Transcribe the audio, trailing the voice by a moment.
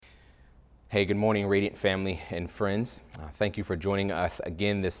Hey, good morning, Radiant family and friends. Thank you for joining us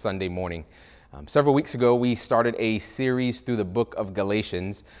again this Sunday morning. Several weeks ago, we started a series through the book of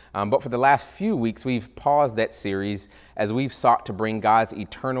Galatians, but for the last few weeks, we've paused that series as we've sought to bring God's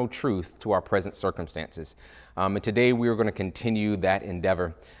eternal truth to our present circumstances. And today, we are going to continue that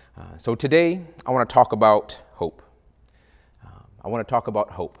endeavor. So today, I want to talk about hope.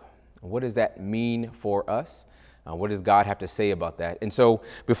 What does that mean for us? What does God have to say about that? And so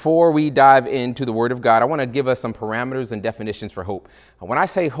before we dive into the Word of God, I want to give us some parameters and definitions for hope. When I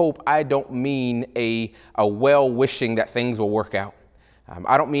say hope, I don't mean a well-wishing that things will work out.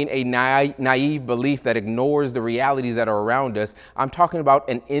 I don't mean a naive belief that ignores the realities that are around us. I'm talking about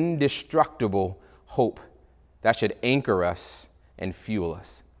an indestructible hope that should anchor us and fuel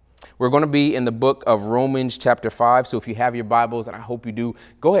us. We're going to be in the book of Romans chapter 5. So if you have your Bibles, and I hope you do,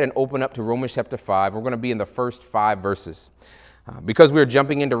 go ahead and open up to Romans chapter 5. We're going to be in the first 5 verses. Because we're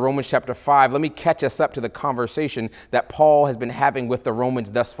jumping into Romans chapter 5, let me catch us up to the conversation that Paul has been having with the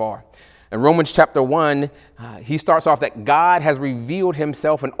Romans thus far. In Romans chapter 1, he starts off that God has revealed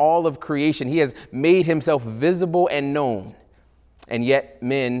himself in all of creation. He has made himself visible and known. And yet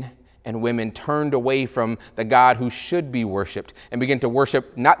men and women turned away from the God who should be worshiped and began to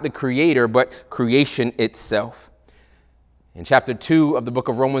worship not the Creator, but creation itself. In chapter 2 of the book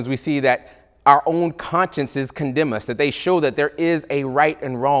of Romans, we see that our own consciences condemn us, that they show that there is a right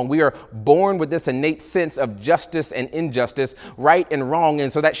and wrong. We are born with this innate sense of justice and injustice, right and wrong.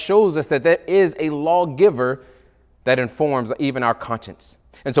 And so that shows us that there is a lawgiver that informs even our conscience.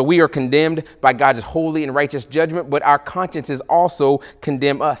 And so we are condemned by God's holy and righteous judgment, but our consciences also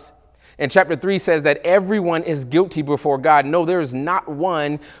condemn us. And chapter 3 says that everyone is guilty before God. No, there is not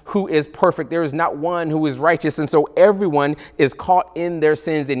one who is perfect. There is not one who is righteous. And so everyone is caught in their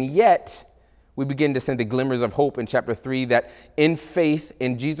sins. And yet we begin to send the glimmers of hope in chapter 3 that in faith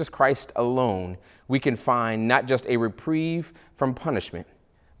in Jesus Christ alone, we can find not just a reprieve from punishment,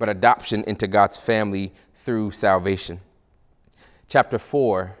 but adoption into God's family through salvation. Chapter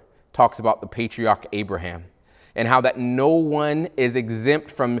 4 talks about the patriarch Abraham, and how that no one is exempt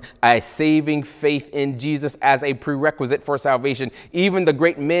from a saving faith in Jesus as a prerequisite for salvation. Even the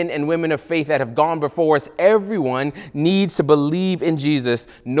great men and women of faith that have gone before us, everyone needs to believe in Jesus.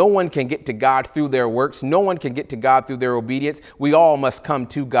 No one can get to God through their works. No one can get to God through their obedience. We all must come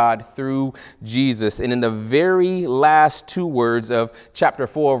to God through Jesus. And in the very last 2 words of chapter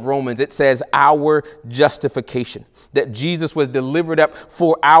 4 of Romans, it says our justification. That Jesus was delivered up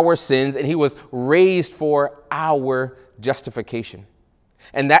for our sins and he was raised for our justification.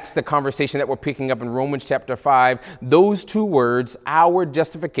 And that's the conversation that we're picking up in Romans chapter 5. Those 2 words, our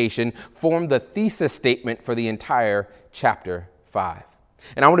justification, form the thesis statement for the entire chapter 5.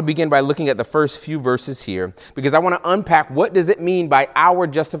 And I want to begin by looking at the first few verses here, because I want to unpack what does it mean by our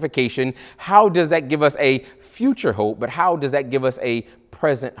justification? How does that give us a future hope? But how does that give us a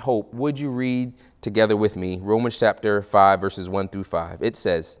present hope? Would you read together with me Romans chapter 5, verses 1 through 5? It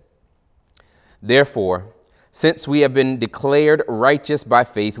says, "Therefore, since we have been declared righteous by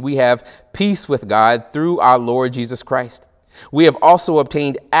faith, we have peace with God through our Lord Jesus Christ. We have also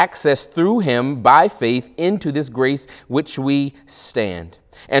obtained access through him by faith into this grace which we stand.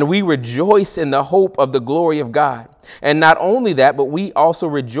 And we rejoice in the hope of the glory of God. And not only that, but we also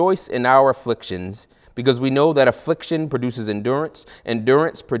rejoice in our afflictions, because we know that affliction produces endurance,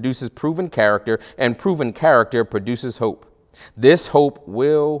 endurance produces proven character, and proven character produces hope. This hope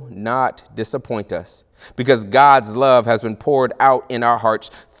will not disappoint us, because God's love has been poured out in our hearts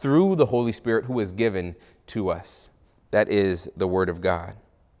through the Holy Spirit who is given to us." That is the word of God.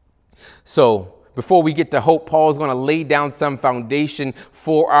 So before we get to hope, Paul is going to lay down some foundation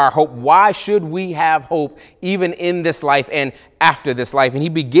for our hope. Why should we have hope even in this life and after this life? And he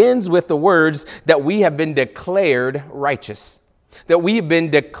begins with the words that we have been declared righteous, that we have been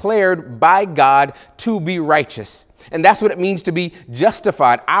declared by God to be righteous. And that's what it means to be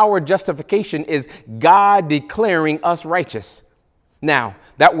justified. Our justification is God declaring us righteous. Now,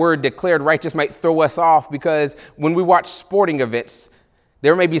 that word declared righteous might throw us off, because when we watch sporting events,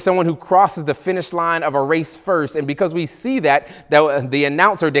 there may be someone who crosses the finish line of a race first. And because we see that, the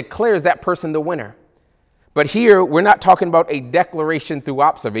announcer declares that person the winner. But here, we're not talking about a declaration through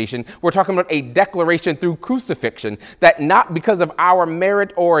observation. We're talking about a declaration through crucifixion, that not because of our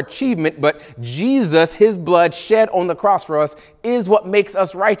merit or achievement, but Jesus, his blood shed on the cross for us, is what makes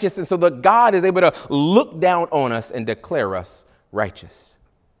us righteous. And so that God is able to look down on us and declare us righteous.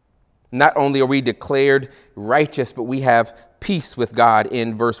 Not only are we declared righteous, but we have peace with God.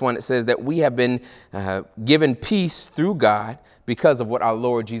 In verse 1, it says that we have been given peace through God because of what our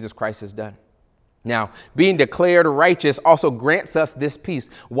Lord Jesus Christ has done. Now, being declared righteous also grants us this peace.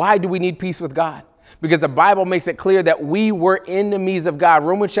 Why do we need peace with God? Because the Bible makes it clear that we were enemies of God.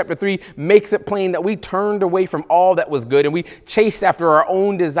 Romans chapter 3 makes it plain that we turned away from all that was good and we chased after our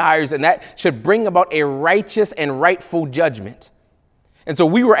own desires, and that should bring about a righteous and rightful judgment. And so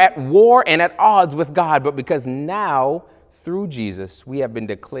we were at war and at odds with God, but because now through Jesus we have been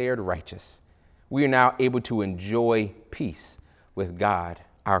declared righteous, we are now able to enjoy peace with God,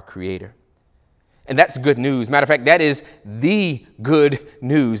 our Creator. And that's good news. Matter of fact, that is the good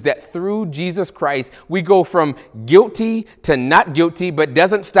news, that through Jesus Christ, we go from guilty to not guilty, but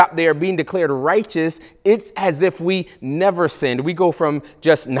doesn't stop there. Being declared righteous, it's as if we never sinned. We go from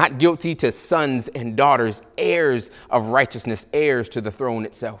just not guilty to sons and daughters, heirs of righteousness, heirs to the throne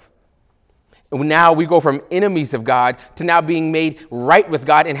itself. And now we go from enemies of God to now being made right with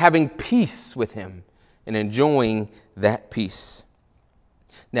God and having peace with him and enjoying that peace.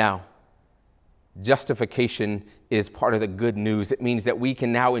 Now, justification is part of the good news. It means that we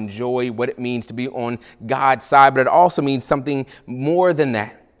can now enjoy what it means to be on God's side, but it also means something more than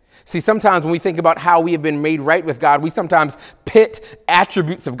that. See, sometimes when we think about how we have been made right with God, we sometimes pit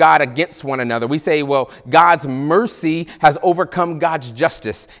attributes of God against one another. We say, well, God's mercy has overcome God's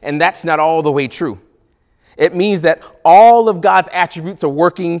justice, and that's not all the way true. It means that all of God's attributes are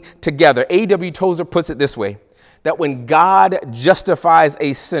working together. A.W. Tozer puts it this way, that when God justifies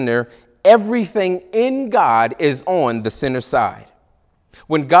a sinner, everything in God is on the sinner's side.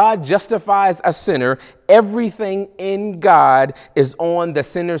 When God justifies a sinner, everything in God is on the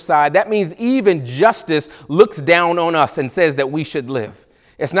sinner's side. That means even justice looks down on us and says that we should live.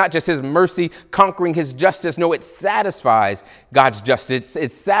 It's not just his mercy conquering his justice. No, it satisfies God's justice.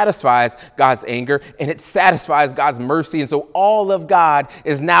 It satisfies God's anger, and it satisfies God's mercy. And so all of God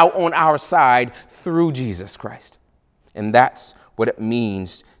is now on our side through Jesus Christ. And that's what it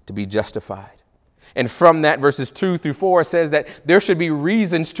means to be justified. And from that, verses 2 through 4 says that there should be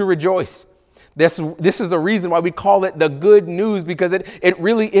reasons to rejoice. This is the reason why we call it the good news, because it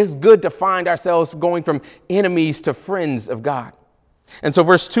really is good to find ourselves going from enemies to friends of God. And so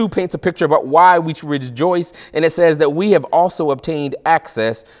verse 2 paints a picture about why we should rejoice. And it says that we have also obtained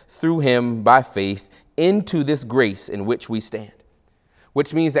access through him by faith into this grace in which we stand,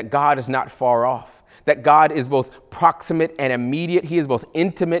 which means that God is not far off. That God is both proximate and immediate. He is both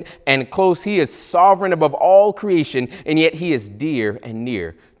intimate and close. He is sovereign above all creation, and yet he is dear and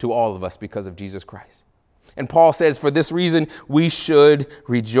near to all of us because of Jesus Christ. And Paul says, for this reason, we should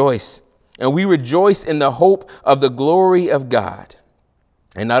rejoice. And we rejoice in the hope of the glory of God.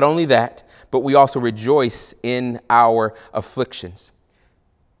 And not only that, but we also rejoice in our afflictions.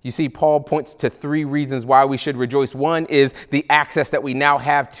 You see, Paul points to 3 reasons why we should rejoice. One is the access that we now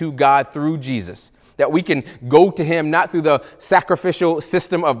have to God through Jesus. That we can go to him not through the sacrificial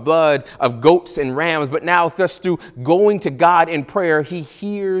system of blood of goats and rams, but now just through going to God in prayer, he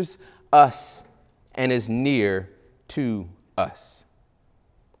hears us and is near to us.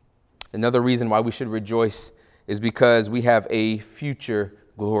 Another reason why we should rejoice is because we have a future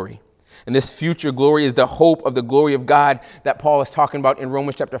glory. And this future glory is the hope of the glory of God that Paul is talking about in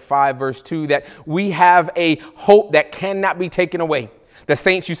Romans chapter 5, verse 2, that we have a hope that cannot be taken away. The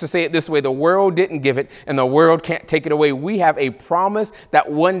saints used to say it this way: the world didn't give it and the world can't take it away. We have a promise that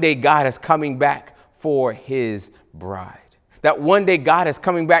one day God is coming back for his bride. That one day God is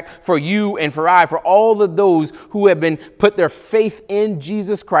coming back for you and for I, for all of those who have been put their faith in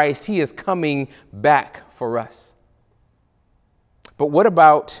Jesus Christ. He is coming back for us. But what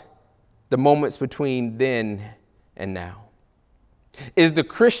about the moments between then and now? Is the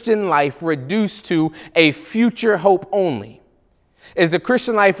Christian life reduced to a future hope only? Is the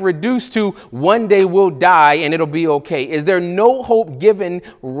Christian life reduced to one day we'll die and it'll be okay? Is there no hope given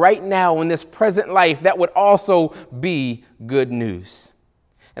right now in this present life that would also be good news?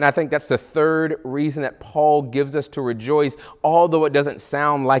 And I think that's the third reason that Paul gives us to rejoice, although it doesn't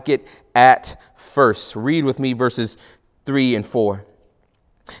sound like it at first. Read with me verses 3 and 4.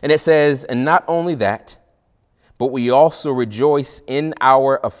 And it says, and not only that, but we also rejoice in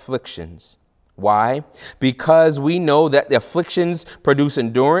our afflictions. Why? Because we know that the afflictions produce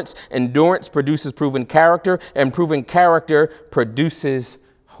endurance, endurance produces proven character, and proven character produces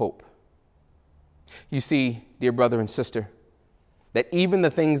hope. You see, dear brother and sister, that even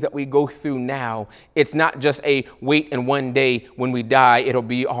the things that we go through now, it's not just a wait and one day when we die, it'll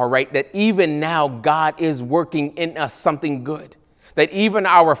be all right. That even now God is working in us something good. That even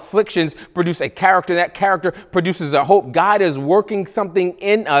our afflictions produce a character. That character produces a hope. God is working something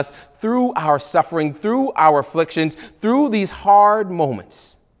in us through our suffering, through our afflictions, through these hard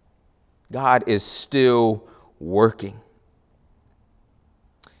moments. God is still working.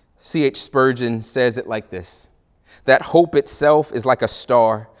 C.H. Spurgeon says it like this, that hope itself is like a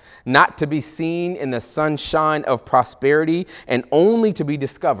star, not to be seen in the sunshine of prosperity and only to be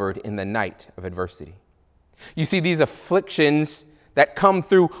discovered in the night of adversity. You see, these afflictions that come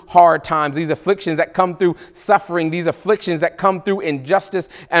through hard times, these afflictions that come through suffering, these afflictions that come through injustice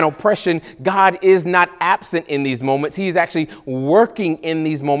and oppression, God is not absent in these moments. He is actually working in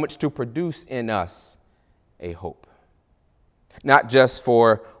these moments to produce in us a hope. Not just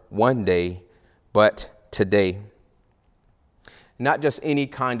for one day, but today. Not just any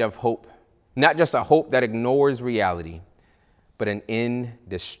kind of hope, not just a hope that ignores reality, but an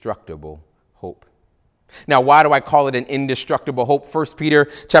indestructible hope. Now, why do I call it an indestructible hope? 1 Peter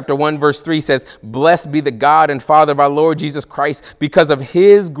chapter 1, verse 3 says, "Blessed be the God and Father of our Lord Jesus Christ. Because of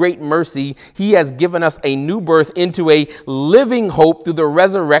his great mercy, he has given us a new birth into a living hope through the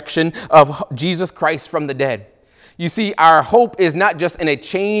resurrection of Jesus Christ from the dead." You see, our hope is not just in a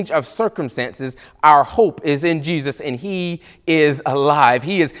change of circumstances. Our hope is in Jesus, and he is alive.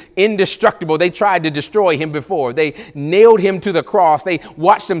 He is indestructible. They tried to destroy him before. They nailed him to the cross. They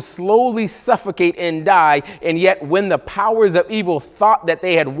watched him slowly suffocate and die. And yet when the powers of evil thought that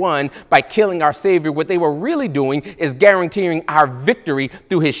they had won by killing our Savior, what they were really doing is guaranteeing our victory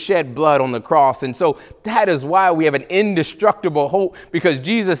through his shed blood on the cross. And so that is why we have an indestructible hope, because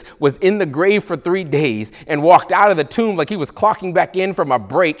Jesus was in the grave for 3 days and walked out of the tomb like he was clocking back in from a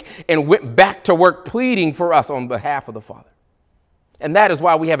break and went back to work pleading for us on behalf of the Father. And that is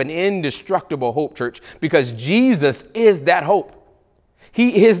why we have an indestructible hope, church, because Jesus is that hope.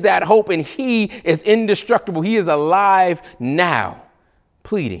 He is that hope, and he is indestructible. He is alive now,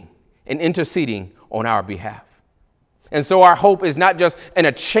 pleading and interceding on our behalf. And so our hope is not just in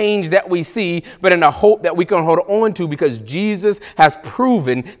a change that we see, but in a hope that we can hold on to, because Jesus has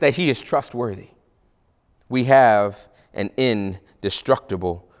proven that he is trustworthy. We have an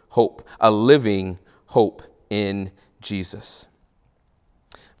indestructible hope, a living hope in Jesus.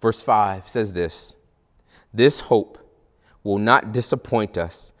 Verse 5 says this hope will not disappoint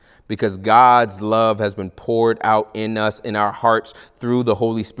us, because God's love has been poured out in us, in our hearts, through the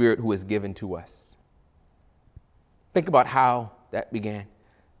Holy Spirit who is given to us. Think about how that began.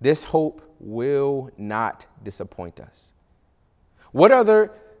 This hope will not disappoint us. What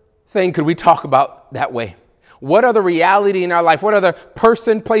other thing could we talk about that way? What other reality in our life, what other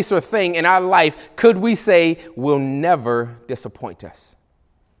person, place, or thing in our life could we say will never disappoint us?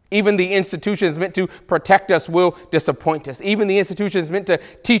 Even the institutions meant to protect us will disappoint us. Even the institutions meant to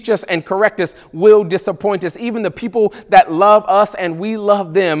teach us and correct us will disappoint us. Even the people that love us and we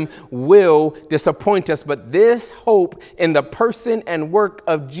love them will disappoint us. But this hope in the person and work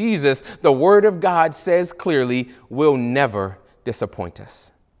of Jesus, the Word of God says clearly, will never disappoint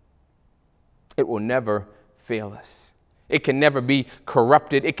us. It will never fail us. It can never be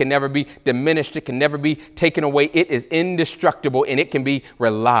corrupted. It can never be diminished. It can never be taken away. It is indestructible, and it can be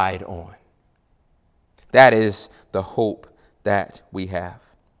relied on. That is the hope that we have.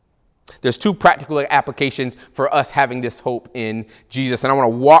 There's 2 practical applications for us having this hope in Jesus, and I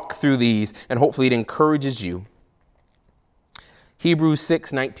want to walk through these, and hopefully it encourages you. Hebrews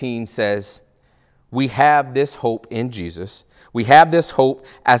 6:19 says, we have this hope in Jesus. We have this hope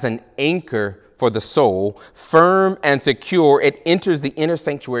as an anchor for the soul, firm and secure. It enters the inner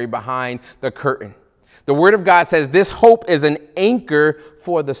sanctuary behind the curtain. The Word of God says this hope is an anchor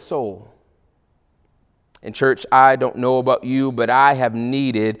for the soul. And church, I don't know about you, but I have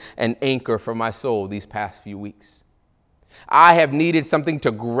needed an anchor for my soul these past few weeks. I have needed something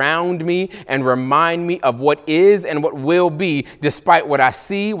to ground me and remind me of what is and what will be, despite what I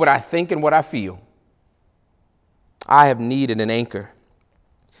see, what I think, and what I feel. I have needed an anchor.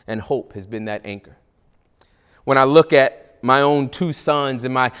 And hope has been that anchor. When I look at my own 2 sons,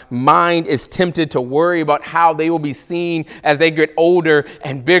 and my mind is tempted to worry about how they will be seen as they get older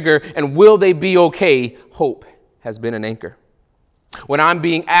and bigger, and will they be okay, hope has been an anchor. When I'm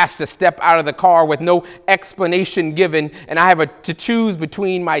being asked to step out of the car with no explanation given, and I have to choose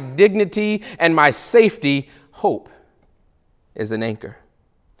between my dignity and my safety, hope is an anchor.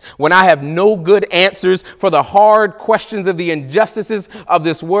 When I have no good answers for the hard questions of the injustices of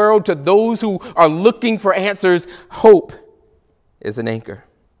this world, to those who are looking for answers, hope is an anchor.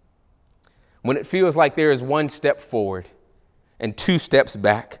 When it feels like there is 1 step forward and 2 steps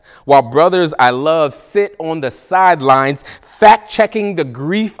back, while brothers I love sit on the sidelines fact-checking the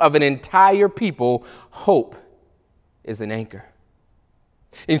grief of an entire people, hope is an anchor.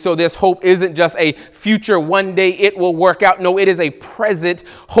 And so this hope isn't just a future, one day it will work out. No, it is a present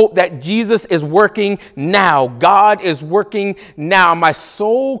hope that Jesus is working now. God is working now. My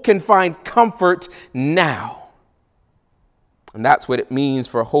soul can find comfort now. And that's what it means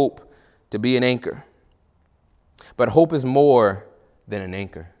for hope to be an anchor. But hope is more than an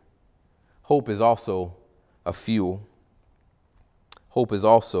anchor. Hope is also a fuel. Hope is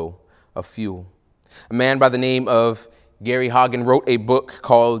also a fuel. A man by the name of Gary Hagen wrote a book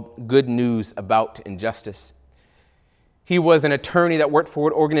called Good News About Injustice. He was an attorney that worked for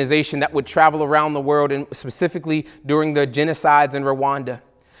an organization that would travel around the world, and specifically during the genocides in Rwanda.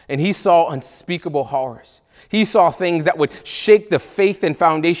 And he saw unspeakable horrors. He saw things that would shake the faith and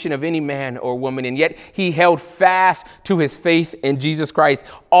foundation of any man or woman. And yet he held fast to his faith in Jesus Christ,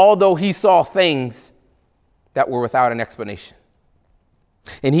 although he saw things that were without an explanation.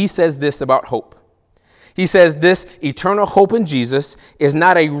 And he says this about hope. He says this eternal hope in Jesus is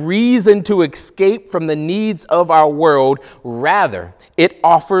not a reason to escape from the needs of our world. Rather, it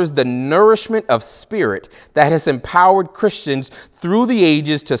offers the nourishment of spirit that has empowered Christians through the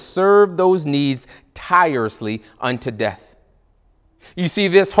ages to serve those needs tirelessly unto death. You see,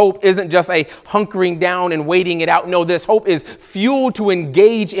 this hope isn't just a hunkering down and waiting it out. No, this hope is fuel to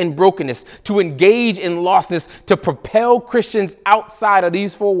engage in brokenness, to engage in lostness, to propel Christians outside of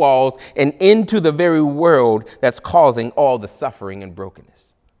these four walls and into the very world that's causing all the suffering and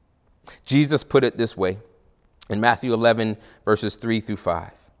brokenness. Jesus put it this way in Matthew 11, verses 3 through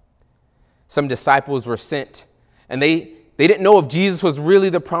 5. Some disciples were sent, and they didn't know if Jesus was really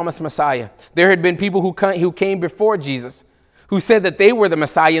the promised Messiah. There had been people who came before Jesus who said that they were the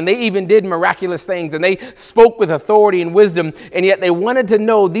Messiah, and they even did miraculous things, and they spoke with authority and wisdom, and yet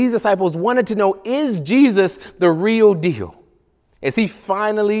these disciples wanted to know, is Jesus the real deal? Is he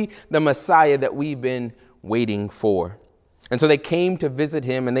finally the Messiah that we've been waiting for? And so they came to visit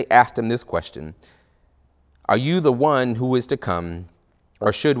him, and they asked him this question: are you the one who is to come,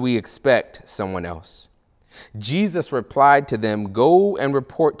 or should we expect someone else? Jesus replied to them, go and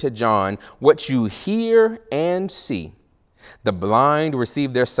report to John what you hear and see. The blind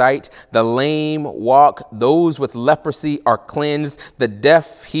receive their sight, the lame walk, those with leprosy are cleansed, the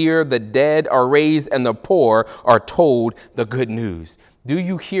deaf hear, the dead are raised, and the poor are told the good news. Do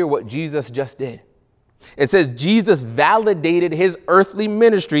you hear what Jesus just did? It says Jesus validated his earthly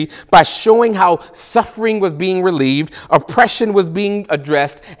ministry by showing how suffering was being relieved, oppression was being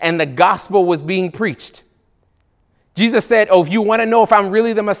addressed, and the gospel was being preached. Jesus said, if you want to know if I'm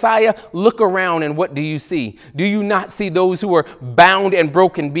really the Messiah, look around and what do you see? Do you not see those who are bound and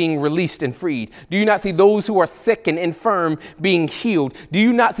broken being released and freed? Do you not see those who are sick and infirm being healed? Do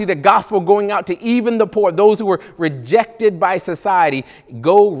you not see the gospel going out to even the poor, those who were rejected by society?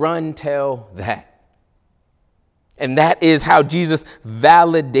 Go run, tell that. And that is how Jesus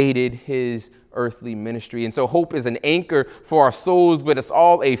validated his earthly ministry. And so hope is an anchor for our souls, but it's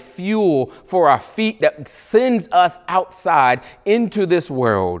all a fuel for our feet that sends us outside into this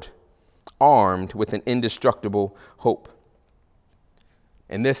world armed with an indestructible hope.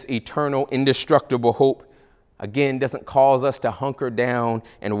 And this eternal indestructible hope, again, doesn't cause us to hunker down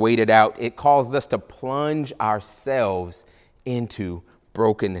and wait it out. It calls us to plunge ourselves into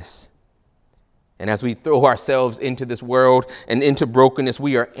brokenness. And as we throw ourselves into this world and into brokenness,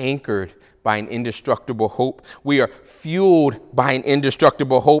 we are anchored by an indestructible hope. We are fueled by an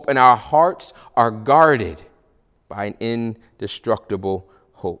indestructible hope, and our hearts are guarded by an indestructible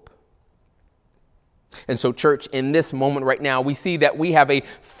hope. And so, church, in this moment right now, we see that we have a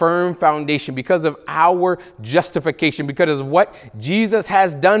firm foundation because of our justification, because of what Jesus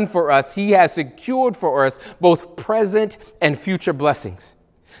has done for us. He has secured for us both present and future blessings.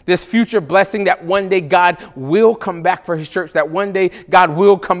 This future blessing that one day God will come back for his church, that one day God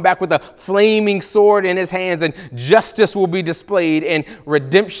will come back with a flaming sword in his hands, and justice will be displayed and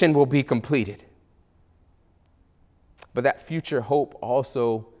redemption will be completed. But that future hope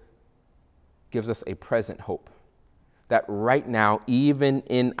also gives us a present hope. That right now, even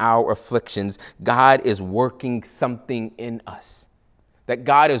in our afflictions, God is working something in us. That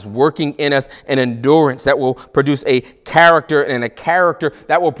God is working in us an endurance that will produce a character, and a character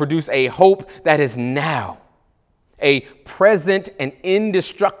that will produce a hope that is now. A present and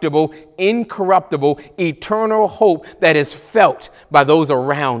indestructible, incorruptible, eternal hope that is felt by those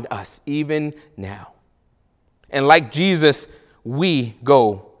around us, even now. And like Jesus, we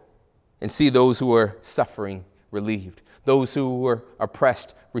go and see those who are suffering relieved, those who are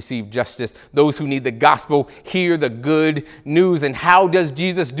oppressed receive justice, those who need the gospel hear the good news. And how does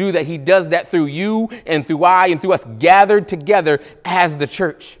Jesus do that? He does that through you and through I and through us gathered together as the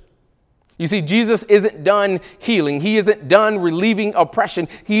church. You see, Jesus isn't done healing. He isn't done relieving oppression.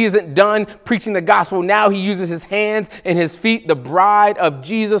 He isn't done preaching the gospel. Now he uses his hands and his feet, the bride of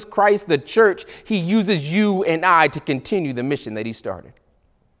Jesus Christ, the church. He uses you and I to continue the mission that he started.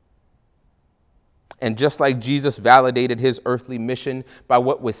 And just like Jesus validated his earthly mission by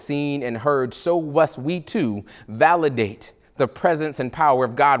what was seen and heard, so must we too validate the presence and power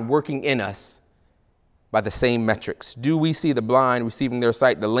of God working in us by the same metrics. Do we see the blind receiving their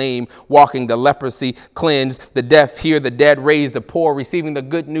sight, the lame walking, the leprosy cleansed, the deaf hear, the dead raised, the poor receiving the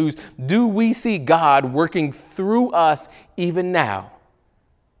good news? Do we see God working through us even now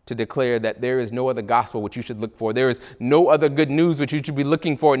to declare that there is no other gospel which you should look for? There is no other good news which you should be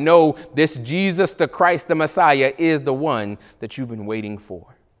looking for. No, this Jesus, the Christ, the Messiah, is the one that you've been waiting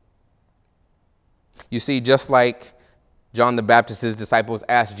for. You see, just like John the Baptist's disciples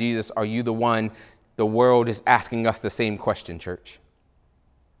asked Jesus, "Are you the one?" The world is asking us the same question, church.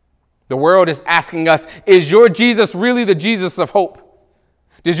 The world is asking us, is your Jesus really the Jesus of hope?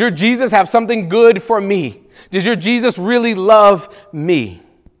 Does your Jesus have something good for me? Does your Jesus really love me?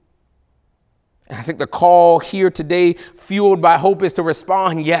 And I think the call here today, fueled by hope, is to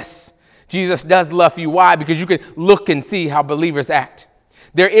respond, yes, Jesus does love you. Why? Because you can look and see how believers act.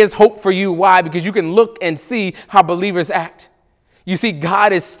 There is hope for you. Why? Because you can look and see how believers act. You see,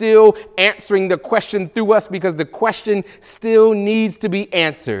 God is still answering the question through us because the question still needs to be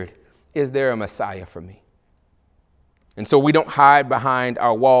answered. Is there a Messiah for me? And so we don't hide behind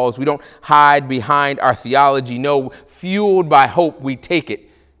our walls. We don't hide behind our theology. No, fueled by hope, we take it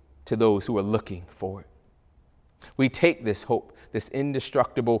to those who are looking for it. We take this hope, this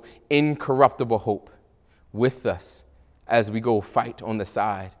indestructible, incorruptible hope, with us as we go fight on the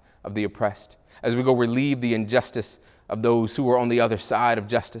side of the oppressed, as we go relieve the injustice of those who are on the other side of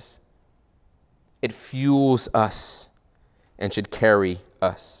justice. It fuels us and should carry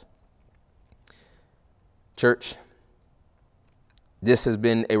us. Church, this has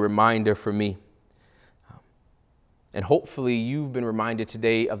been a reminder for me. And hopefully you've been reminded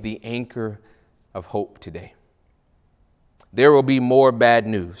today of the anchor of hope today. There will be more bad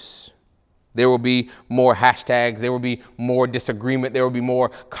news. There will be more hashtags. There will be more disagreement. There will be more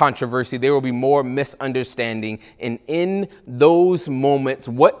controversy. There will be more misunderstanding. And in those moments,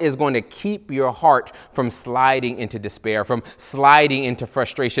 what is going to keep your heart from sliding into despair, from sliding into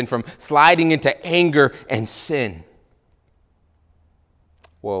frustration, from sliding into anger and sin?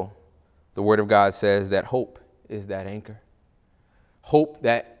 Well, the Word of God says that hope is that anchor. Hope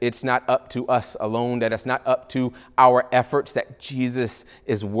that it's not up to us alone, that it's not up to our efforts, that Jesus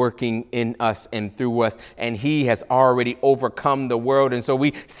is working in us and through us, and he has already overcome the world. And so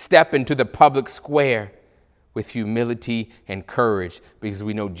we step into the public square with humility and courage because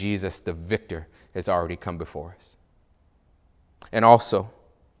we know Jesus, the victor, has already come before us. And also,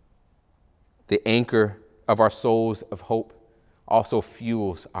 the anchor of our souls of hope also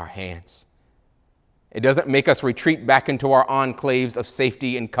fuels our hands. It doesn't make us retreat back into our enclaves of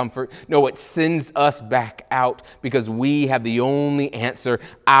safety and comfort. No, it sends us back out because we have the only answer,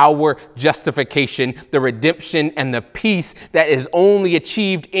 our justification, the redemption, and the peace that is only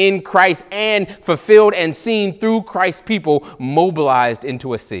achieved in Christ and fulfilled and seen through Christ's people mobilized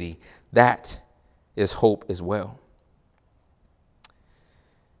into a city. That is hope as well.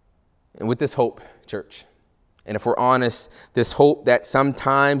 And with this hope, church, and if we're honest, this hope that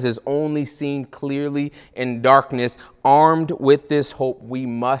sometimes is only seen clearly in darkness, armed with this hope, we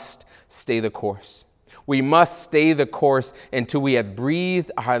must stay the course. We must stay the course until we have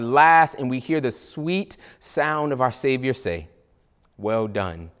breathed our last and we hear the sweet sound of our Savior say, "Well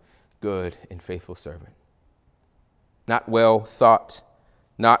done, good and faithful servant." Not well thought,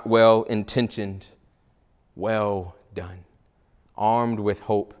 not well intentioned, well done. Armed with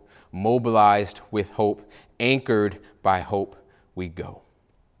hope, mobilized with hope, anchored by hope, we go.